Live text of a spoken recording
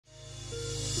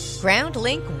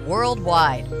GROUNDLINK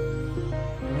Worldwide.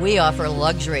 We offer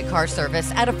luxury car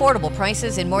service at affordable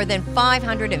prices in more than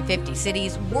 550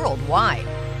 cities worldwide.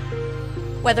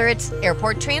 Whether it's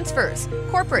airport transfers,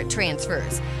 corporate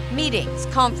transfers, meetings,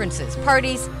 conferences,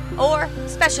 parties, or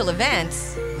special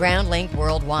events, GROUNDLINK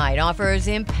Worldwide offers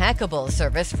impeccable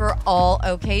service for all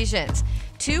occasions,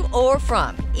 to or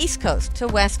from East Coast to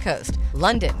West Coast,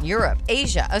 London, Europe,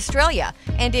 Asia, Australia,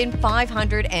 and in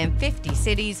 550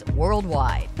 cities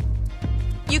worldwide.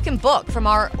 You can book from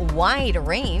our wide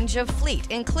range of fleet,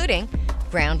 including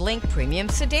GROUNDLINK Premium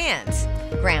Sedans,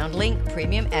 GROUNDLINK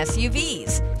Premium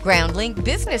SUVs, GROUNDLINK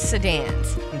Business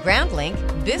Sedans,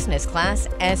 GROUNDLINK Business Class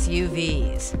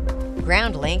SUVs,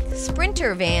 GROUNDLINK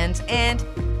Sprinter Vans, and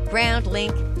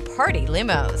GROUNDLINK Party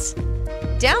Limos.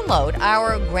 Download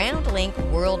our GROUNDLINK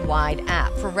Worldwide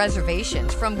app for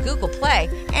reservations from Google Play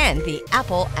and the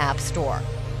Apple App Store.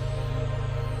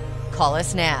 Call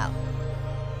us now